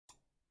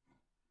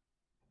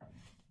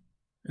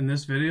In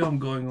this video, I'm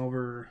going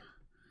over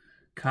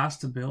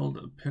cost to build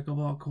a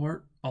pickleball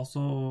court.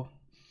 Also,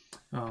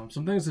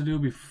 some things to do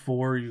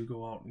before you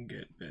go out and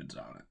get bids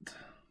on it.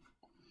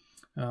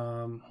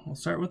 We'll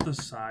start with the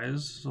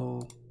size.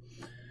 So,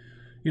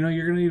 you're going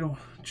to need to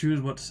choose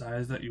what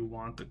size that you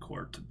want the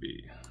court to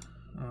be.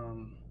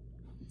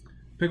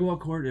 Pickleball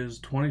court is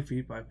 20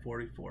 feet by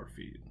 44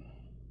 feet.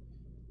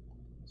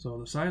 So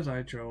the size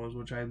I chose,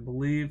 which I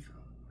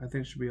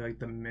think should be like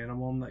the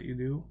minimum that you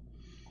do,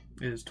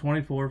 is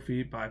 24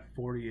 feet by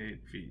 48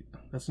 feet.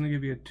 That's going to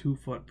give you a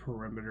 2-foot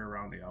perimeter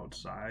around the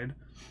outside.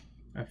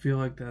 I feel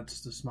like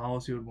that's the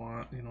smallest you would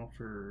want,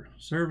 for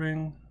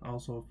serving,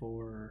 also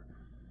for,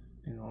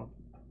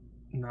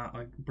 not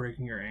like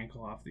breaking your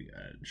ankle off the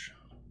edge.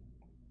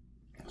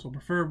 So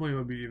preferably it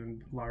would be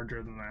even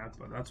larger than that,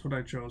 but that's what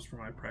I chose for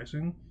my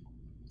pricing.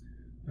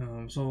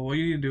 So what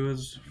you need to do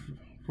is,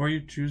 before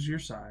you choose your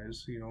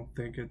size,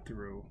 think it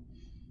through.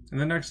 And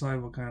the next slide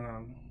will kind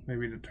of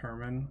maybe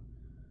determine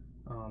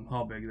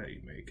how big that you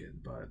make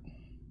it. But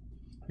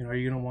you're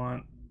going to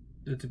want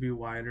it to be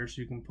wider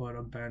so you can put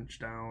a bench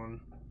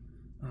down.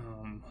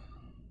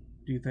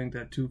 Do you think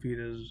that 2 feet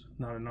is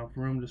not enough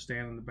room to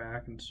stand in the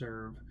back and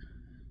serve?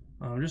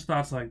 Just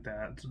thoughts like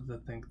that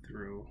to think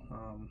through.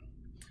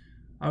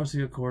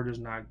 Obviously a court is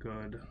not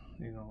good,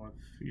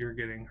 if you're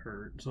getting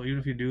hurt. So even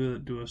if you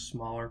do a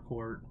smaller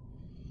court,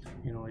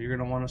 you're going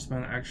to want to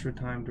spend extra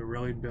time to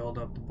really build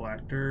up the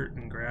black dirt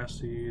and grass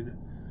seed,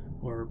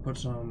 or put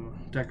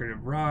some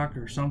decorative rock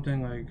or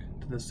something like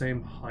to the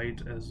same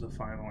height as the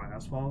final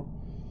asphalt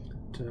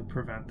to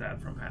prevent that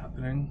from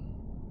happening.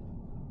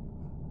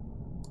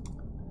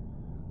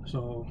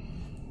 So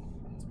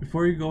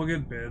before you go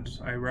get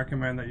bids, I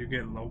recommend that you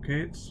get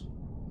locates.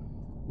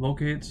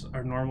 Locates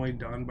are normally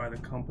done by the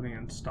company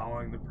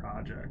installing the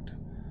project.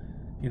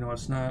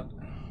 It's not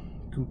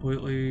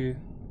completely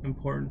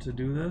important to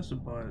do this,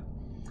 but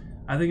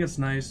I think it's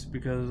nice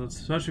because,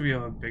 especially if you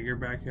have a bigger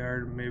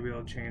backyard, maybe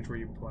it'll change where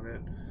you put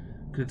it.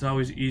 Because it's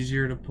always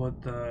easier to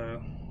put the,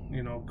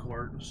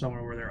 court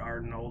somewhere where there are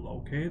no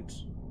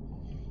locates.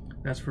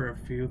 That's for a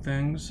few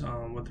things.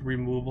 With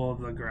removal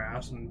of the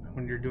grass and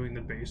when you're doing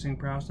the basing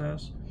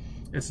process,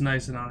 it's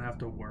nice to not have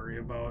to worry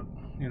about,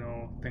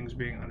 things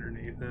being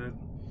underneath it.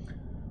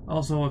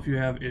 Also, if you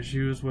have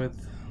issues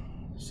with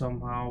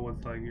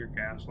like your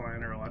gas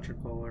line or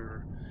electrical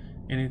or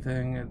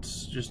anything,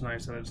 it's just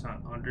nice that it's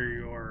not under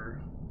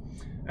your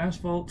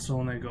asphalt, so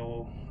when they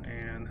go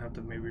and have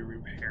to maybe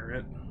repair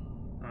it,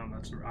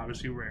 that's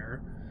obviously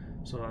rare,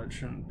 so that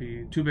shouldn't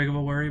be too big of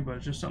a worry, but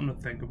it's just something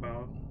to think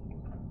about.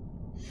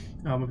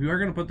 If you are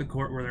going to put the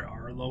court where there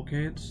are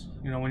locates,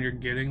 when you're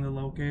getting the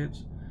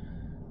locates,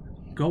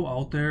 go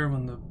out there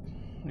when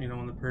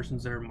the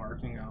person's there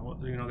marking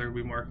out. They're going to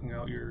be marking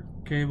out your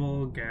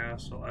cable,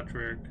 gas,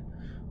 electric,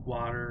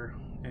 water,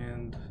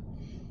 and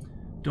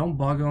don't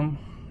bug them,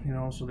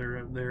 so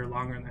they're there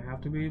longer than they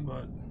have to be.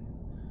 But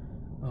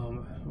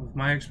with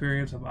my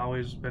experience, I've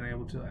always been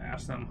able to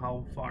ask them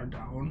how far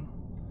down,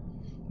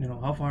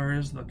 how far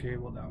is the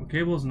cable down.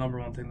 Cable is the number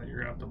one thing that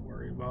you're going to have to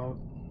worry about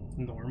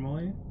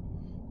normally,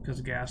 because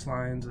gas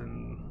lines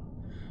and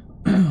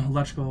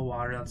electrical,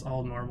 water, that's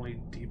all normally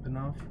deep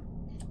enough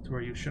to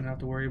where you shouldn't have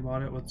to worry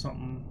about it with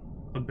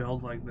a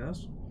build like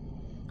this.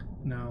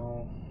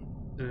 Now,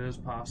 it is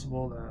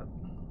possible that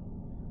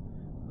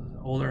an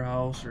older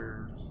house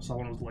or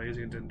someone was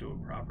lazy and didn't do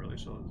it properly,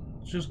 so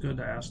it's just good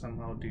to ask them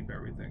how deep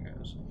everything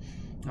is.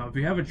 Now, if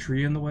you have a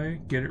tree in the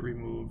way, get it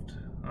removed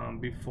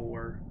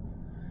before.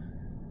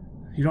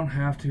 You don't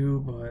have to,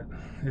 but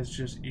it's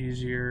just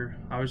easier.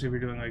 Obviously, if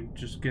you're doing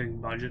just getting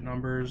budget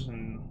numbers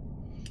and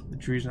the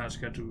tree's not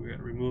scheduled to get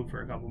removed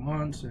for a couple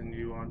months and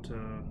you want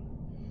to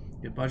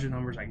get budget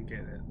numbers, I get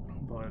it.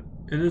 But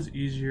it is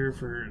easier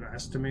for an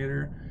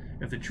estimator.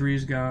 If the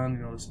tree's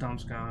gone, the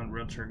stump's gone,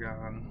 roots are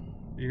gone,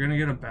 you're going to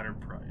get a better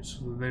price.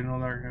 So they know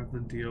they're going to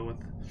have to deal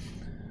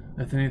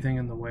with anything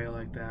in the way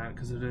like that,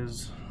 because it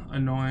is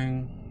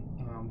annoying.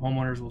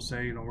 Homeowners will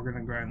say, we're going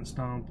to grind the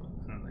stump,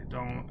 and then they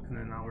don't, and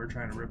then now we're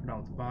trying to rip it out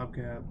with the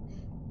bobcat.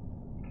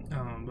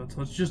 But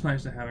so it's just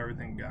nice to have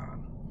everything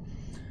gone.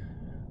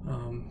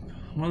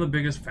 One of the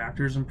biggest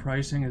factors in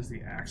pricing is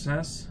the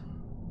access.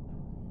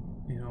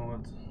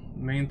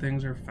 Main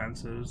things are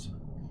fences.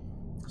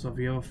 So if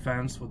you have a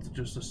fence with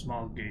just a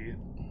small gate,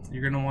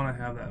 you're going to want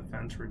to have that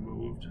fence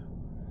removed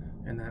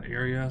in that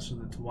area so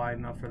that it's wide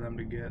enough for them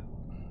to get,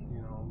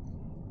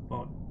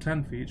 about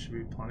 10 feet should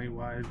be plenty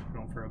wide,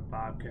 for a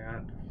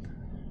bobcat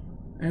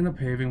and a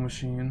paving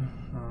machine.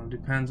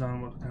 Depends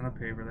on what kind of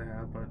paver they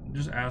have, but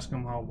just ask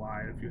them how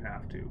wide if you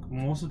have to.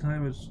 Most of the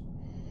time it's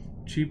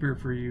cheaper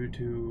for you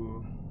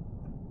to,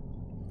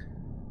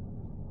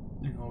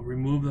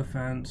 remove the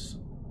fence,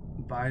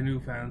 buy a new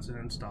fence and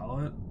install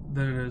it,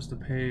 than it is to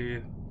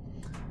pay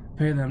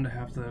them to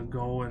have to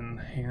go and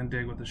hand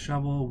dig with a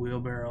shovel,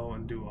 wheelbarrow,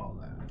 and do all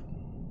that.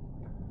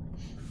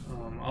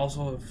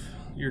 Also, if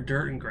your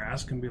dirt and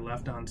grass can be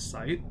left on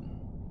site,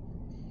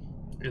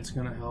 it's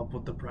going to help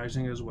with the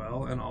pricing as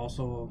well. And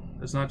also,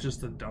 it's not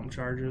just the dump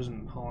charges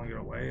and hauling it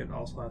away, it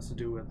also has to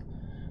do with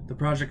the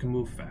project can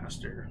move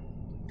faster.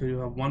 So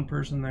you'll have one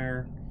person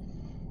there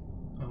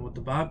with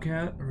the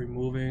bobcat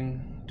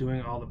removing,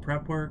 doing all the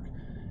prep work,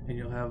 and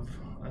you'll have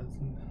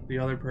the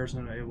other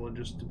person able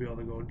just to be able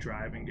to go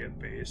drive and get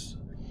base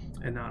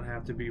and not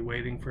have to be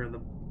waiting for the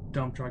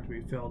dump truck to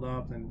be filled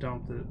up, then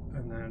dump it,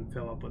 and then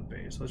fill up with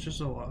base. So it's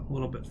just a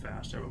little bit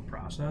faster of a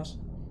process.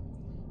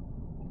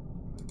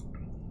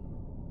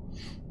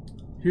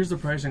 Here's the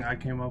pricing I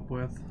came up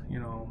with. You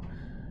know,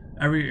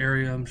 every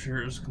area I'm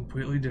sure is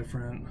completely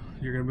different.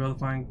 You're gonna be able to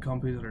find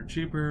companies that are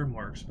cheaper,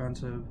 more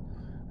expensive.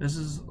 This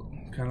is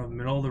kind of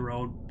middle of the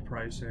road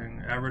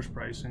pricing, average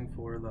pricing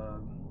for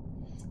the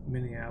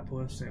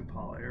Minneapolis, St.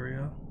 Paul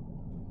area.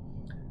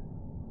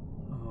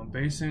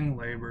 Basing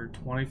labor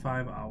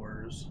 25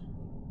 hours.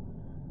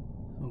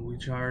 We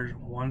charge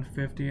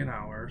 $150 an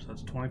hour, so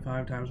that's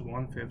 25 times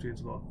 150.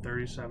 It's about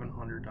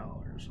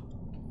 $3,700.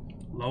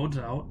 Loads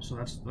out, so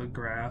that's the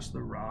grass,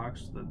 the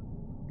rocks, the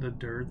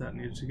dirt that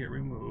needs to get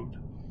removed.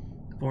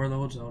 4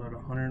 loads out at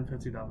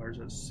 $150.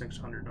 That's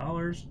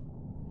 $600.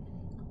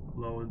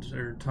 Loads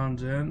or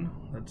tons in,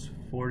 that's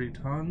 40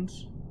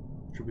 tons,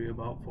 which will be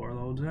about 4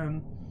 loads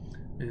in,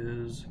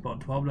 is about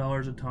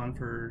 $12 a ton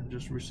for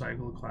just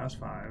recycled class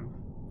 5.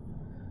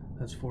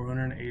 That's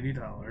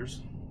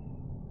 $480.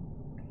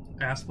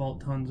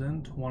 Asphalt tons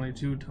in,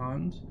 22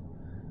 tons.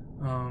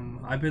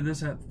 I bid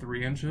this at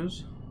 3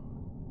 inches.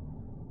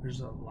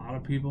 There's a lot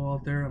of people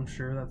out there, I'm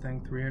sure, that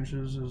think 3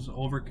 inches is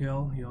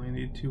overkill. You only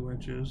need 2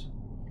 inches.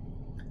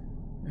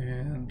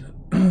 And,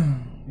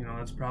 you know,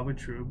 that's probably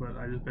true, but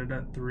I just bid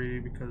at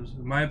 3 because,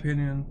 in my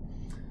opinion,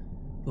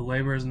 the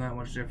labor isn't that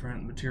much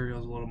different. Material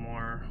is a little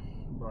more,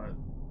 but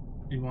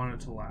you want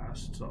it to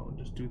last, so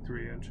just do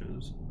 3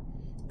 inches.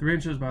 3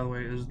 inches, by the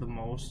way, is the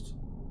most,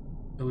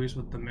 at least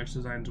with the mix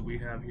designs we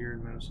have here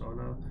in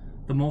Minnesota,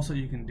 the most that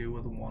you can do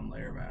with 1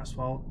 layer of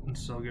asphalt and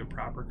still get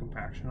proper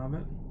compaction of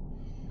it.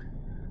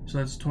 So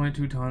that's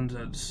 22 tons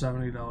at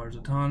 $70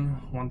 a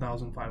ton,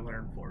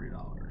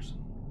 $1,540.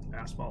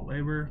 Asphalt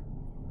labor,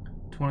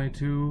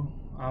 22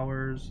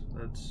 hours,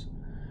 that's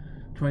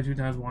 22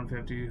 times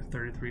 150,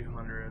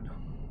 3,300.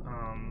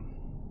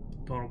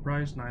 Total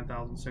price,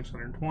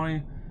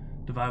 $9,620.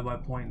 Divided by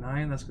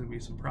 0.9, that's going to be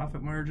some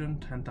profit margin,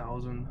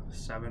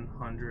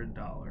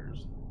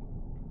 $10,700.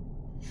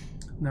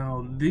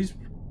 Now these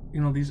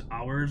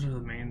hours are the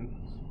main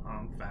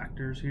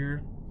factors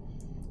here.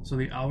 So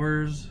the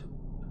hours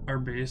are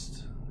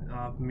based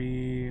off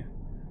me,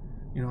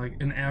 like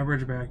an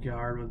average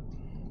backyard with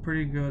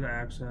pretty good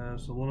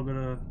access, a little bit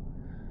of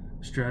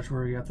stretch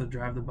where you have to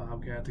drive the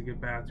bobcat to get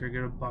back there,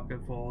 get a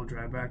bucket full,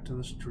 drive back to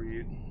the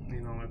street.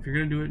 If you're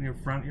gonna do it in your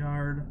front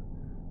yard,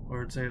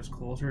 or say it's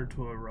closer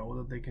to a road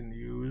that they can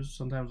use,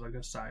 sometimes like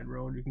a side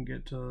road you can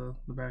get to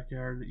the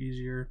backyard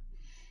easier,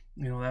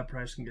 that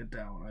price can get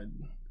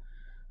down.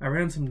 I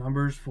ran some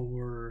numbers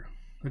for,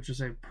 let's just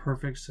say,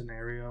 perfect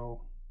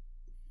scenario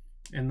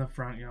in the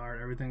front yard,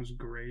 everything's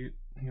great,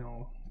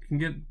 can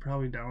get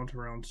probably down to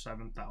around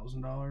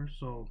 $7,000.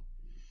 So,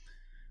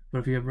 but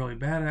if you have really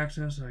bad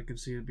access, I could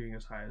see it being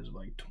as high as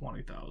like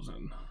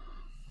 $20,000.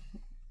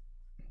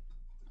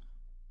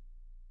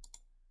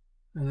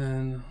 And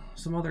then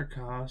some other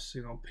costs,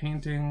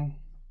 painting,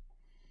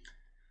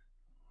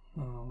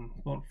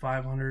 about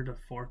 $500 to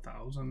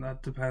 $4,000.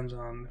 That depends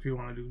on if you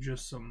want to do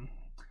just some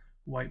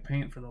white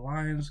paint for the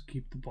lines,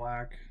 keep the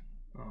black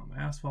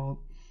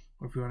asphalt,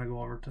 or if you want to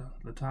go over to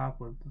the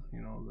top with,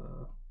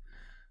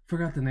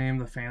 forgot the name,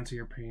 the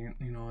fancier paint,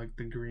 like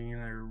the green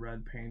or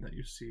red paint that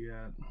you see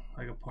at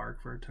like a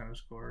park for a tennis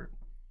court.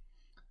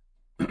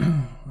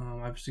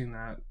 I've seen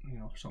that,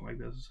 something like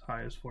this as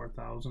high as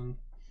 $4,000.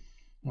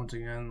 Once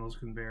again, those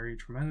can vary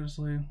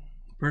tremendously.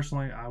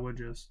 Personally,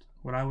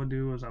 what I would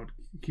do is I would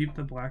keep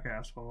the black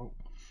asphalt,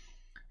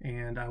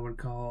 and I would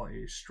call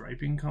a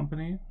striping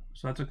company.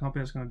 So that's a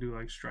company that's going to do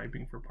like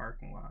striping for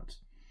parking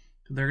lots.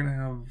 So they're going to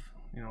have,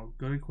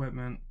 good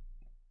equipment.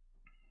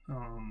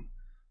 A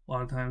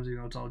lot of times,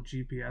 it's all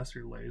GPS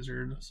or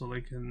lasered, so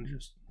they can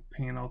just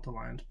paint out the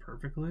lines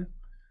perfectly.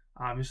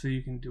 Obviously,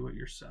 you can do it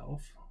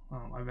yourself.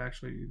 I've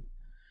actually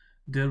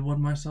did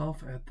one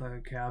myself at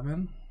the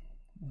cabin.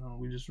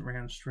 We just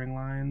ran string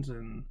lines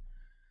and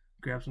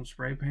grabbed some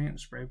spray paint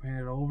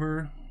it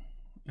over,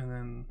 and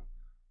then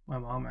my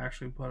mom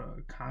actually put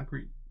a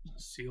concrete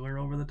sealer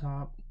over the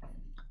top.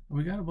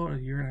 We got about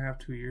 1.5 years,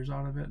 2 years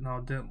out of it. Now,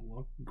 it didn't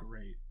look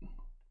great.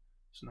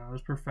 It's not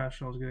as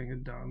professional as getting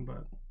it done,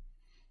 but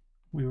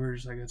we were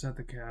just like, it's at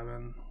the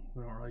cabin.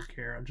 We don't really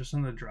care. I'm just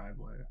in the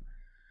driveway.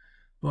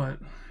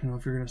 But,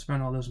 if you're going to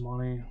spend all this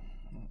money,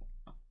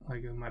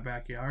 like in my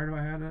backyard, if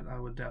I had it, I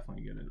would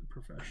definitely get it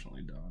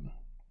professionally done.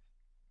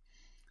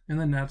 And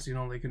the nets,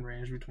 they can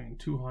range between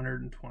 $200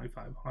 and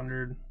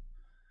 $2,500.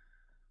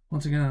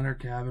 Once again, on our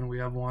cabin, we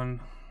have one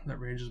that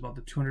ranges about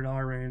the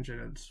 $200 range, and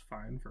it's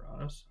fine for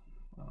us.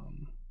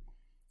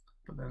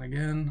 But then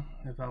again,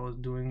 if I was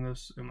doing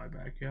this in my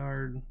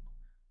backyard,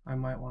 I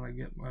might want to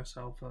get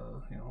myself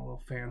a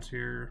little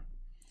fancier,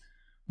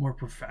 more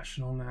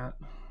professional net.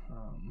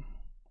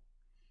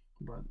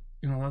 But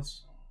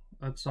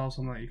that's all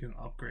something that you can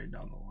upgrade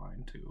down the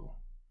line too.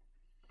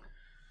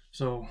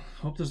 So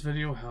hope this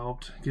video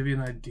helped give you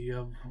an idea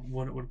of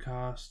what it would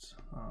cost.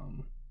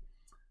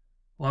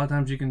 A lot of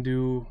times you can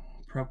do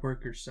prep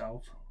work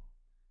yourself,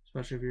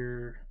 especially if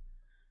you're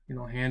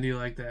handy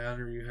like that,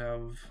 or you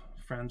have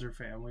friends or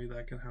family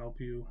that can help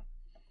you.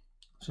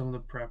 Some of the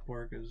prep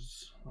work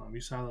is,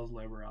 you saw those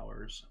labor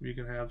hours. You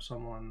can have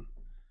someone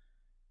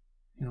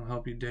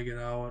help you dig it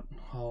out,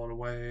 haul it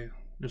away,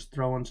 just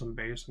throw in some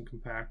base and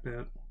compact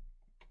it.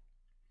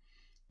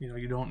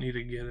 You don't need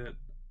to get it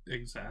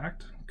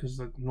exact,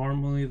 because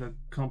normally the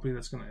company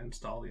that's going to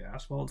install the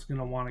asphalt is going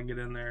to want to get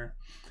in there,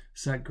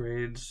 set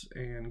grades,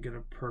 and get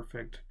a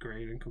perfect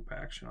grade and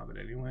compaction of it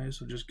anyway.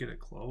 So just get it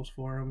close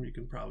for them. You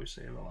can probably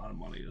save a lot of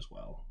money as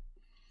well.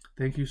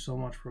 Thank you so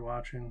much for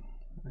watching,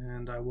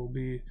 and I will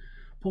be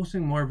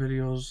posting more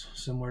videos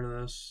similar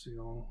to this,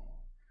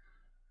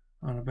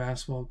 on a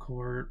basketball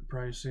court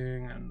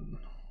pricing, and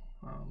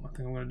I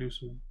think I'm going to do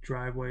some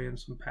driveway and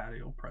some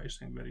patio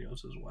pricing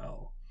videos as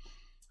well.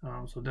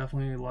 So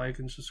definitely like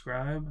and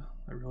subscribe.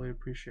 I really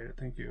appreciate it.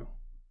 Thank you.